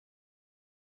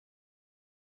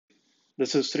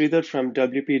This is Sridhar from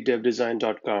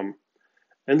wpdevdesign.com.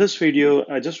 In this video,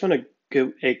 I just want to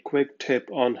give a quick tip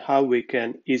on how we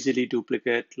can easily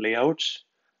duplicate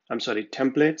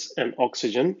templates in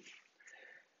Oxygen.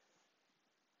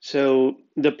 So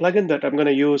the plugin that I'm going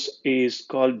to use is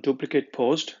called Duplicate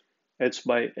Post. It's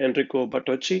by Enrico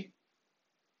Bertocci.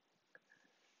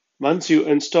 Once you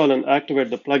install and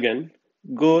activate the plugin,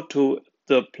 go to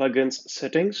the plugins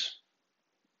settings,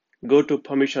 go to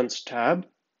Permissions tab,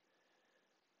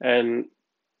 and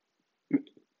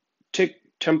tick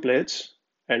templates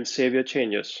and save your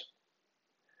changes.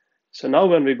 So now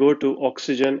when we go to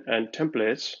Oxygen and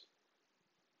templates,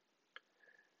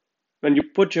 when you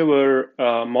put your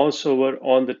mouse over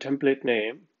on the template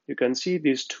name, you can see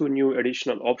these two new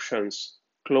additional options,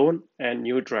 clone and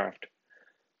new draft.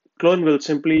 Clone will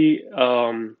simply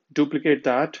duplicate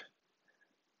that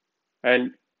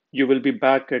and you will be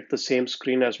back at the same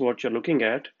screen as what you're looking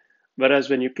at. Whereas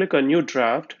when you click on new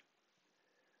draft,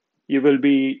 you will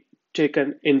be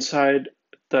taken inside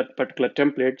that particular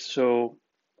template. So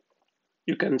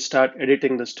you can start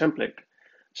editing this template.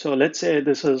 So let's say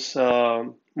this is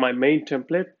my main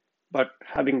template, but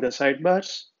having the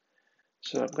sidebars.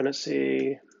 So I'm going to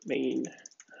say main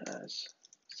has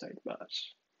sidebars.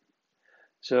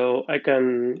 So I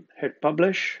can hit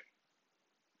publish,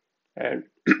 and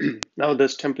now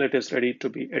this template is ready to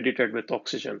be edited with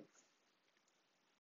Oxygen.